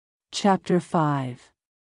Chapter 5.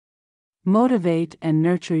 Motivate and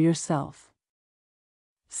nurture yourself.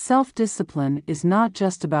 Self-discipline is not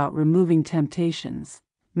just about removing temptations,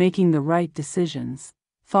 making the right decisions,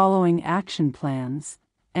 following action plans,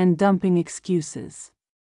 and dumping excuses.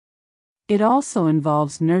 It also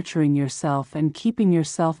involves nurturing yourself and keeping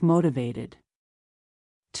yourself motivated.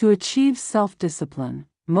 To achieve self-discipline,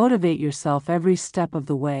 motivate yourself every step of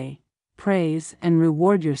the way, praise and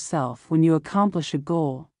reward yourself when you accomplish a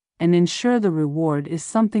goal, and ensure the reward is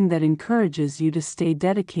something that encourages you to stay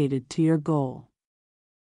dedicated to your goal.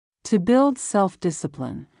 To build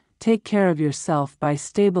self-discipline, take care of yourself by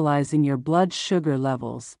stabilizing your blood sugar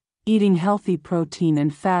levels, eating healthy protein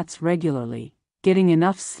and fats regularly, getting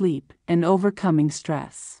enough sleep, and overcoming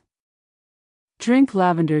stress. Drink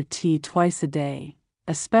lavender tea twice a day,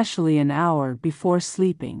 especially an hour before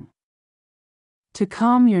sleeping, to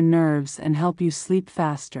calm your nerves and help you sleep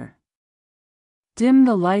faster. Dim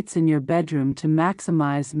the lights in your bedroom to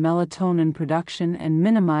maximize melatonin production and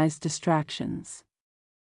minimize distractions.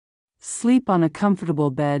 Sleep on a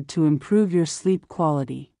comfortable bed to improve your sleep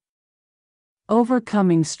quality.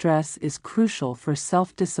 Overcoming stress is crucial for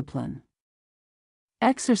self-discipline.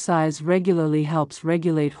 Exercise regularly helps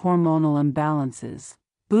regulate hormonal imbalances,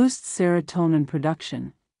 boosts serotonin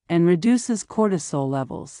production, and reduces cortisol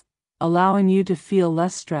levels, allowing you to feel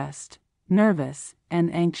less stressed, nervous,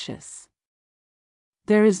 and anxious.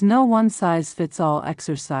 There is no one-size-fits-all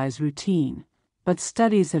exercise routine, but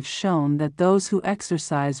studies have shown that those who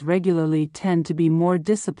exercise regularly tend to be more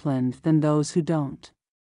disciplined than those who don't.